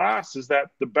about in class, is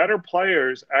that the better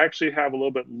players actually have a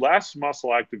little bit less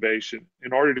muscle activation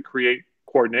in order to create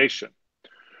coordination,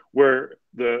 where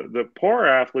the poor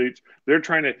athletes, they're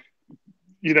trying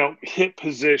to hit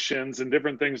positions and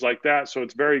different things like that. So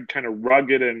it's very kind of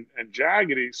rugged and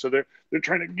jaggedy. So they're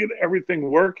trying to get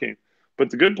everything working. But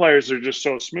the good players are just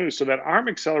so smooth. So that arm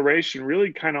acceleration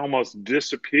really kind of almost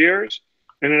disappears.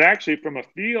 And it actually, from a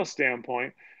feel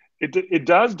standpoint, it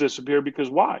does disappear because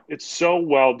why? It's so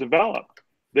well developed.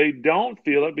 They don't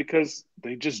feel it because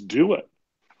they just do it.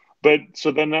 But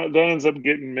so then that ends up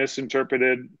getting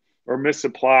misinterpreted or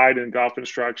misapplied in golf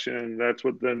instruction. And that's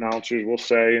what the announcers will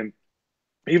say. And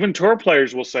even tour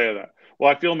players will say that. Well,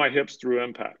 I feel my hips through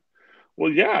impact.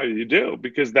 Well, yeah, you do,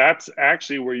 because that's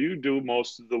actually where you do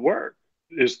most of the work,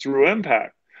 is through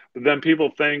impact. But then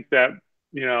people think that,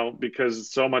 because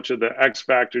so much of the X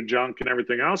factor junk and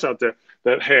everything else out there,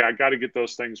 that, hey, I got to get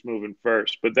those things moving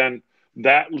first. But then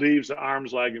that leaves the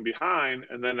arms lagging behind,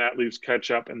 and then that leaves catch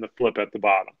up and the flip at the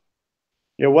bottom.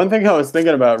 Yeah, one thing I was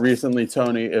thinking about recently,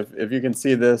 Tony, if you can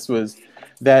see this, was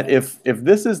that if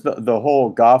this is the whole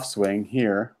golf swing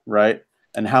here, right,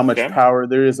 and how much Okay. power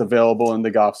there is available in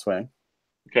the golf swing,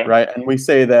 Okay. right, and we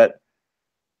say that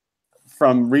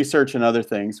from research and other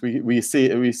things, we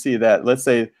see that, let's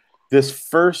say, this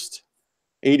first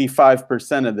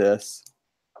 85% of this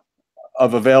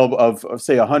of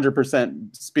say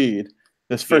 100% speed,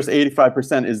 this first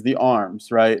 85% is the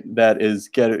arms, right, that is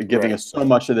giving us so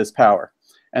much of this power.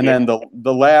 And then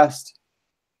the last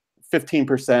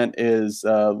 15% is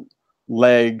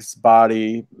legs,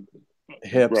 body,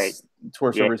 hips,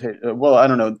 torso rotation. Well, I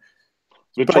don't know.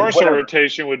 The torso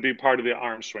rotation would be part of the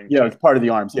arm swing. Yeah, it's part of the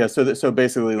arms. Yeah, so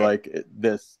basically, like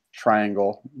this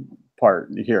triangle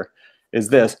part here is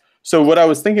this. So what I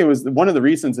was thinking was, one of the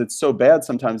reasons it's so bad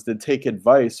sometimes to take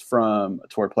advice from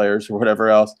tour players or whatever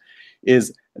else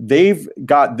is they've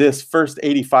got this first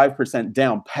 85%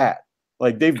 down pat.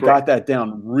 Like they've got that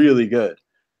down really good.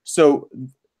 So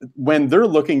when they're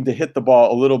looking to hit the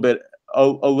ball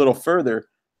a little further,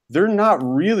 they're not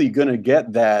really going to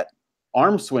get that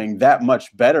arm swing that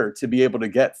much better to be able to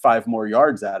get 5 more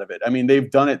yards out of it. I mean, they've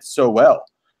done it so well.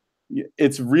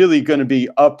 It's really going to be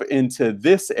up into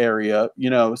this area,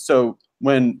 So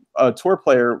when a tour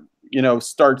player,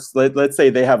 starts, let's say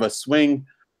they have a swing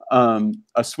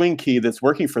a swing key that's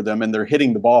working for them and they're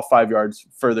hitting the ball 5 yards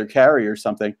further carry or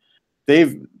something,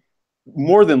 they've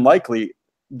more than likely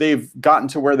they've gotten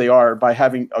to where they are by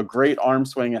having a great arm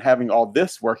swing and having all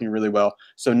this working really well.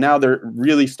 So now they're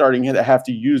really starting to have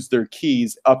to use their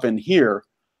keys up in here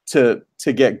to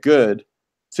get good,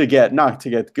 not to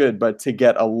get good, but to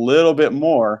get a little bit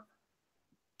more.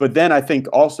 But then I think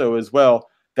also as well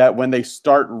that when they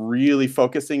start really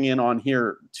focusing in on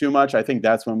here too much, I think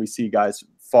that's when we see guys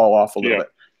fall off a little bit.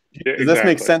 Yeah, Does this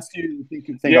make sense to you?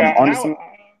 You think yeah, I'm honest?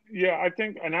 yeah, I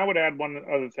think, and I would add one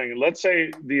other thing. Let's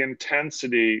say the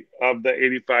intensity of the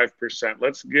 85%.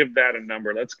 Let's give that a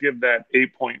number. Let's give that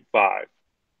 8.5.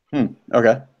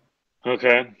 Okay.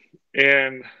 Okay.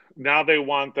 And now they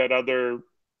want that other,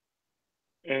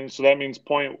 and so that means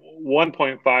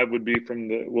 1.5 would be from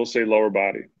the, we'll say, lower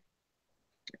body.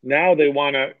 Now they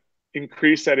want to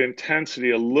increase that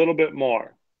intensity a little bit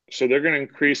more. So they're going to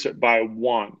increase it by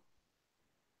 1.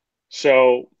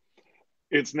 So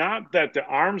it's not that the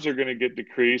arms are going to get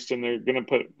decreased and they're going to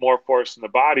put more force in the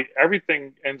body.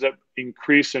 Everything ends up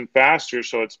increasing faster.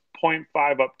 So it's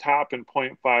 0.5 up top and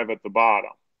 0.5 at the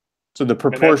bottom. So the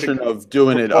proportion of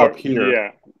doing it up here.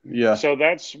 Yeah. Yeah. So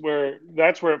that's where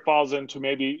it falls into,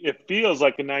 maybe it feels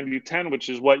like a 90-10, which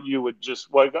is what you would just,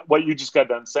 what you just got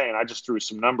done saying. I just threw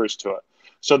some numbers to it.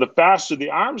 So the faster the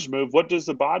arms move, what does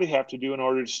the body have to do in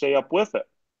order to stay up with it?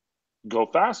 Go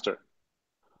faster.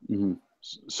 Mm-hmm.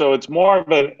 So it's more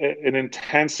of an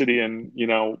intensity, and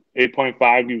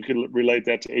 8.5, you could relate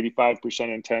that to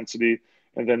 85% intensity.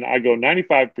 And then I go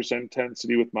 95%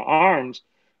 intensity with my arms.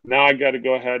 Now I got to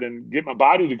go ahead and get my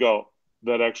body to go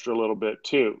that extra little bit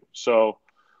too. So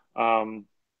that's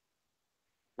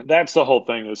the whole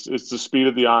thing. It's the speed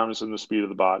of the arms and the speed of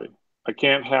the body. I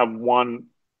can't have one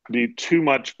be too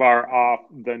much far off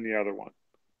than the other one.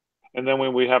 And then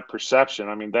when we have perception,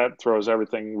 I mean, that throws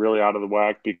everything really out of the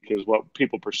whack, because what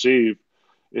people perceive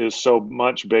is so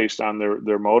much based on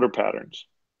their motor patterns.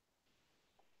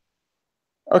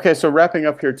 Okay, so wrapping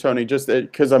up here, Tony, just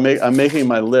because I'm making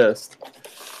my list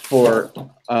for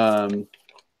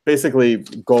basically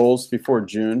goals before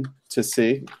June to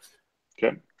see.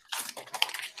 Okay.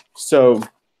 So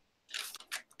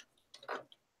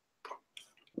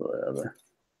whatever.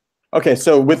 Okay,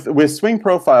 so with swing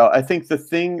profile, I think the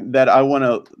thing that I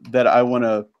want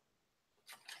to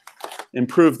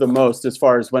improve the most, as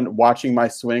far as when watching my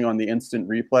swing on the instant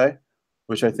replay,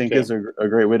 which I think is a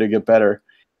great way to get better,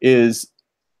 is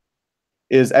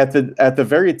at the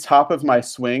very top of my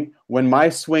swing, when my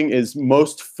swing is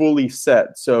most fully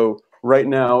set. So right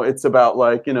now it's about,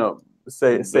 like,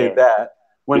 say that.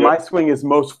 When my swing is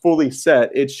most fully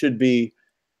set, it should be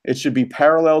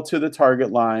parallel to the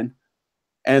target line.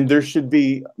 And there should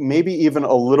be maybe even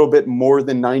a little bit more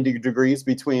than 90 degrees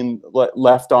between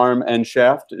left arm and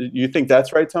shaft. You think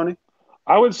that's right, Tony?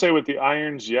 I would say with the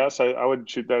irons, yes, I would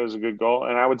shoot that as a good goal.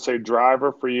 And I would say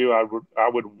driver for you, I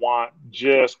would want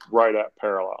just right at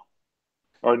parallel,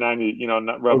 or 90.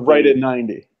 Not roughly, right at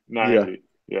 90. 90.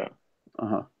 Yeah.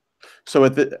 Uh-huh. So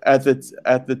at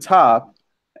the top,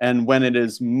 and when it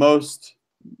is most,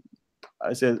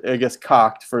 I guess,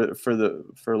 cocked, for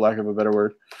lack of a better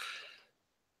word,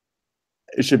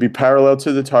 it should be parallel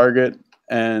to the target.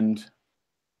 And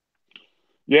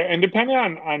and depending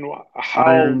on how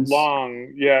irons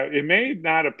long, it may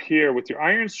not appear with your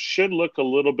irons, should look a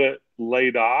little bit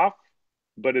laid off,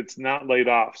 but it's not laid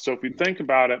off. So if you think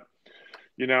about it,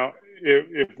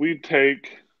 if we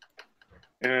take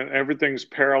and everything's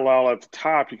parallel at the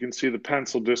top, you can see the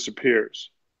pencil disappears.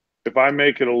 If I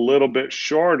make it a little bit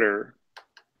shorter,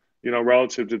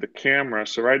 relative to the camera.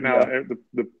 So right now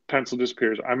the pencil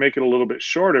disappears. I make it a little bit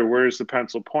shorter. Where is the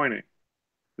pencil pointing?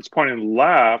 It's pointing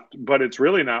left, but it's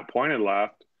really not pointed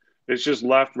left. It's just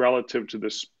left relative to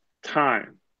this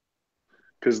time.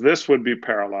 Because this would be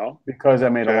parallel. Because I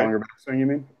made a longer backswing, you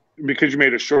mean? Because you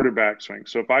made a shorter backswing.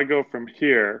 So if I go from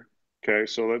here,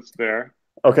 so that's there.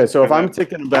 Okay, so if I'm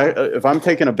taking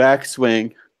a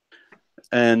backswing,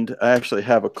 and I actually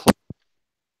have a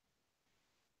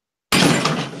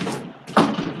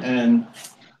and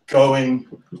going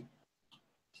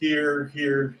here,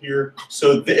 here, here.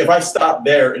 So if I stop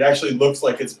there, it actually looks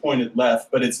like it's pointed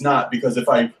left, but it's not, because if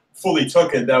I fully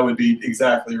took it, that would be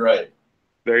exactly right.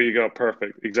 There you go.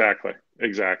 Perfect. Exactly.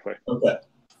 Okay.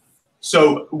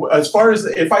 So as far as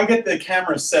if I get the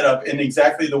camera set up in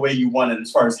exactly the way you want it,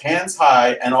 as far as hands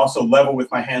high and also level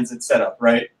with my hands at setup,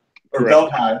 right? Or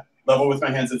belt high, level with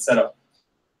my hands at setup.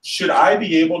 Should I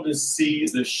be able to see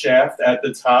the shaft at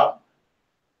the top?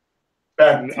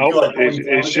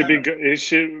 It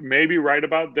should maybe right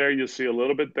about there. You'll see a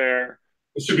little bit there.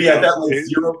 It should You be at know, that like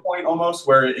 0 point almost,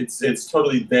 where it's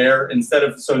totally there instead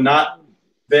of, so not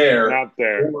there not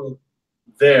there. or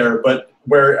there, but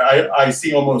where I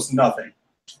see almost nothing.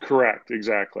 Correct,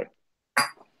 exactly.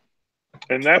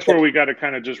 And that's where we got to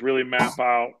kind of just really map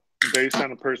out based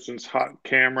on a person's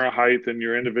camera height and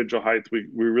your individual height. We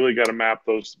really got to map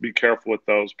those, be careful with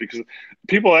those, because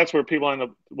people, that's where people end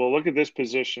up, well, look at this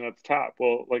position at the top.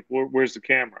 Well, like, where's the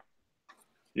camera?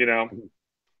 You know,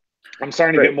 I'm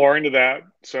starting to get more into that.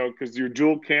 So, because your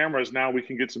dual cameras, now we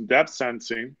can get some depth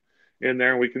sensing in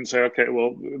there, and we can say, okay,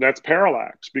 well, that's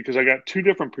parallax because I got two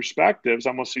different perspectives.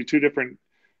 I'm going to see two different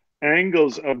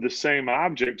angles of the same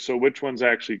object. So, which one's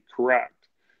actually correct?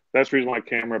 That's the reason why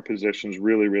camera position is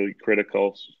really, really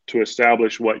critical to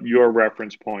establish what your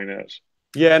reference point is.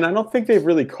 Yeah, and I don't think they've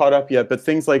really caught up yet, but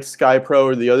things like Sky Pro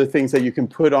or the other things that you can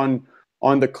put on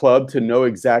the club to know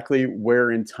exactly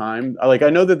where in time. Like, I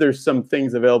know that there's some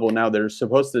things available now that are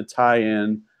supposed to tie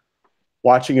in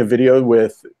watching a video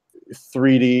with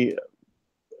 3D,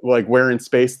 like where in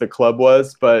space the club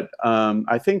was. But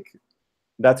I think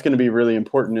that's going to be really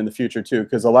important in the future too,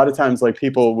 because a lot of times, like,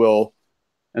 people will,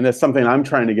 and that's something I'm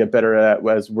trying to get better at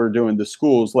as we're doing the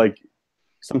schools. Like,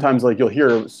 sometimes, like, you'll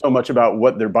hear so much about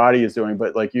what their body is doing,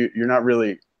 but like you're not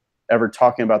really ever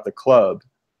talking about the club,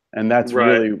 and that's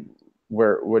really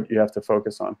what you have to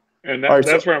focus on. And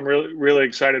that's where I'm really, really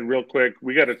excited. Real quick,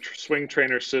 we got a swing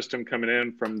trainer system coming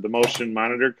in from the Motion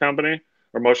Monitor company,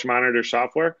 or Motion Monitor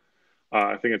software.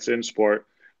 I think it's in sport.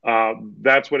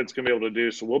 That's what it's going to be able to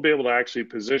do. So we'll be able to actually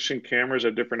position cameras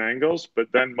at different angles, but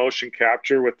then motion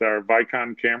capture with our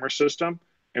Vicon camera system,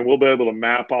 and we'll be able to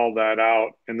map all that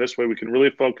out. And this way we can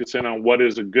really focus in on what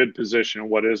is a good position and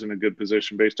what isn't a good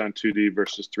position based on 2D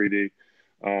versus 3D.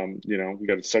 You know, we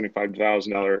got a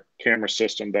 $75,000 camera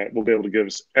system that will be able to give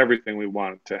us everything we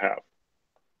want to have.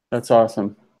 That's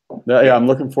awesome. Yeah, I'm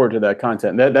looking forward to that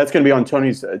content. That's going to be on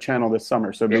Tony's channel this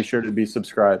summer, so be sure to be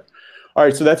subscribed. All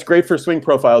right, so that's great for swing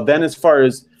profile. Then as far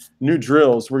as new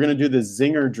drills, we're going to do the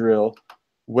Zinger drill,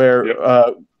 where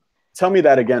tell me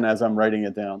that again as I'm writing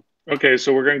it down. Okay,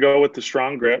 so we're going to go with the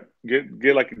strong grip.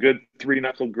 Get like a good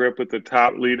 3-knuckle grip with the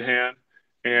top lead hand,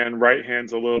 and right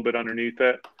hand's a little bit underneath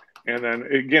it. And then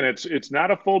again, it's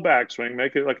not a full backswing.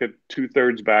 Make it like a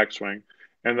 2/3 backswing,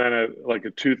 and then like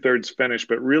a 2/3 finish.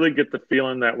 But really get the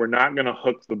feeling that we're not going to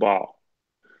hook the ball,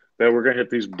 that we're going to hit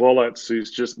these bullets,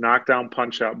 these just knockdown,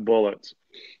 punch out bullets,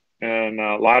 and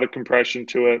a lot of compression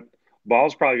to it.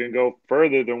 Ball's probably going to go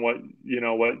further than what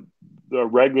the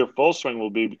regular full swing will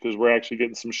be, because we're actually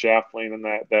getting some shaft lean in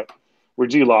that we're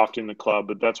de-lofting the club,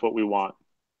 but that's what we want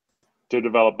to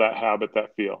develop that habit,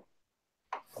 that feel.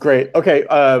 Great. Okay.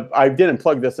 I didn't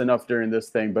plug this enough during this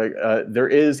thing, but there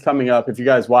is coming up. If you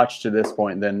guys watch to this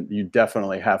point, then you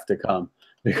definitely have to come,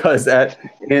 because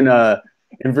in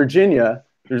Virginia,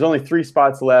 there's only 3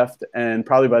 spots left, and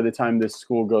probably by the time this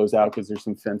school goes out, because there's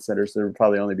some fence sitters, there will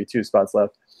probably only be 2 spots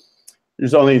left.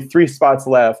 There's only 3 spots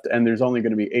left, and there's only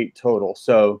going to be 8 total.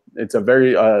 So it's a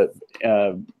very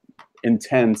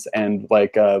intense and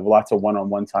like lots of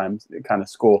one-on-one time kind of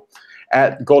school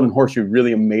at Golden Horseshoe.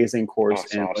 Really amazing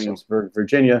course in Williamsburg,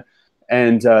 Virginia.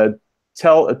 And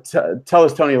tell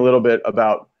us, Tony, a little bit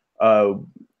about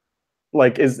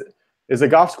like is a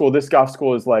golf school. This golf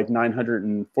school is like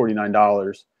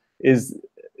 $949.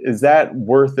 Is that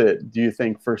worth it, do you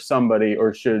think, for somebody,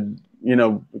 or should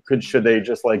they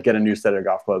just like get a new set of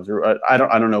golf clubs? Or I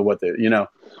don't know what do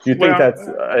you think that's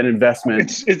an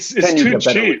investment? It's too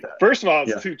cheap. First of all,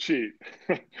 it's too cheap.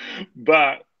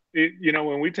 But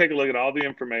when we take a look at all the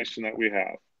information that we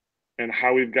have and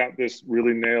how we've got this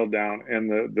really nailed down,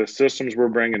 and the systems we're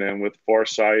bringing in with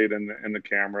Foresight and the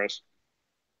cameras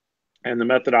and the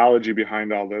methodology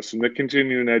behind all this, and the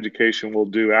continuing education we'll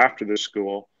do after this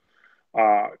school,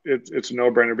 it's a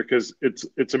no-brainer, because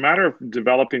it's a matter of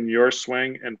developing your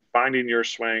swing and finding your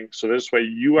swing. So this way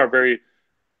you are very,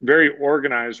 very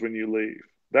organized when you leave.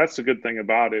 That's the good thing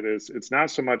about it, is it's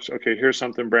not so much, okay, here's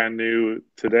something brand new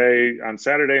today on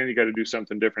Saturday, and you got to do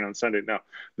something different on Sunday. No,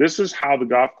 this is how the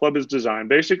golf club is designed.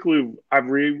 Basically,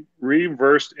 I've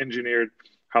reverse engineered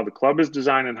how the club is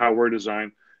designed and how we're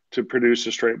designed to produce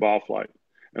a straight ball flight.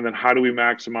 And then how do we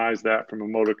maximize that from a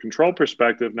motor control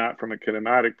perspective, not from a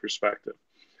kinematic perspective?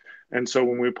 And so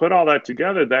when we put all that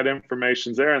together, that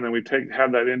information's there, and then we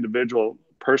have that individual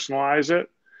personalize it.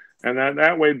 And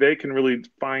that way they can really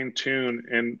fine tune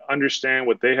and understand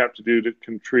what they have to do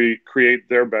to create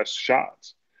their best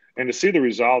shots. And to see the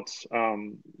results,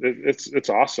 it's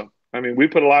awesome. I mean, we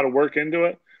put a lot of work into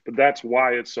it, but that's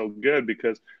why it's so good,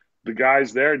 because the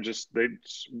guys there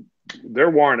they're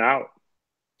worn out.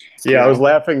 Yeah, I was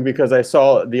laughing because I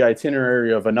saw the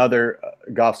itinerary of another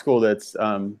golf school that's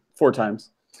 4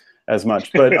 times as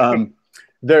much, but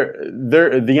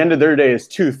the end of their day is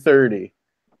 2:30.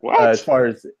 What? As far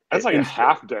as that's like a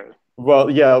half day.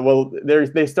 Well, yeah, well,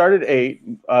 they start at 8,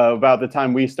 about the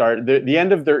time we start. The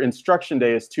end of their instruction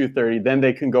day is 2:30. Then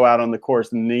they can go out on the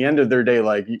course, and the end of their day,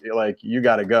 like you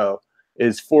got to go,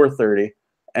 is 4:30.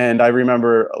 And I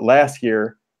remember last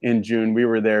year in June we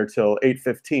were there till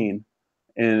 8:15,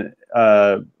 and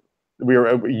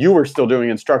you were still doing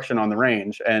instruction on the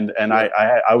range, and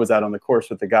yeah. I was out on the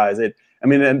course with the guys. I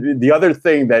mean, and the other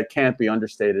thing that can't be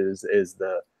understated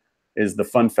is the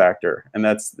fun factor, and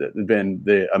that's been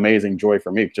the amazing joy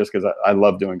for me, just because I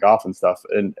love doing golf and stuff,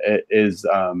 and it is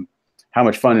how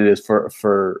much fun it is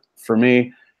for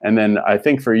me, and then I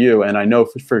think for you, and I know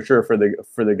for sure for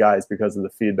the guys, because of the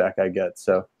feedback I get.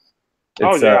 So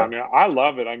oh yeah, I mean, I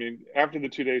love it. I mean, after the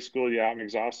 2-day school, yeah, I'm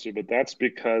exhausted, but that's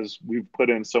because we've put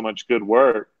in so much good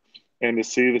work, and to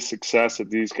see the success that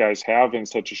these guys have in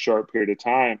such a short period of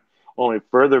time only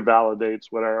further validates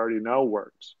what I already know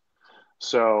works.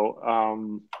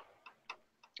 So,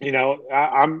 you know,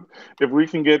 if we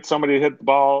can get somebody to hit the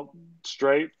ball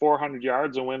straight 400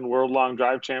 yards and win World Long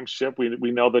Drive Championship,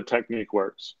 we know the technique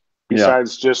works.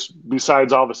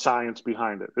 Besides all the science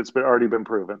behind it, it's already been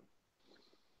proven.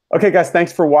 Okay, guys,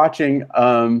 thanks for watching.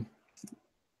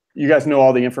 You guys know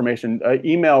all the information.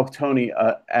 Email Tony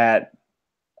at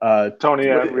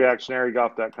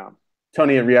Tony@reactionarygolf.com.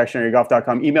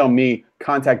 Tony@reactionarygolf.com. Email me,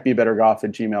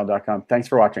 contactbebettergolf@gmail.com. Thanks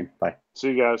for watching. Bye.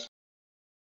 See you guys.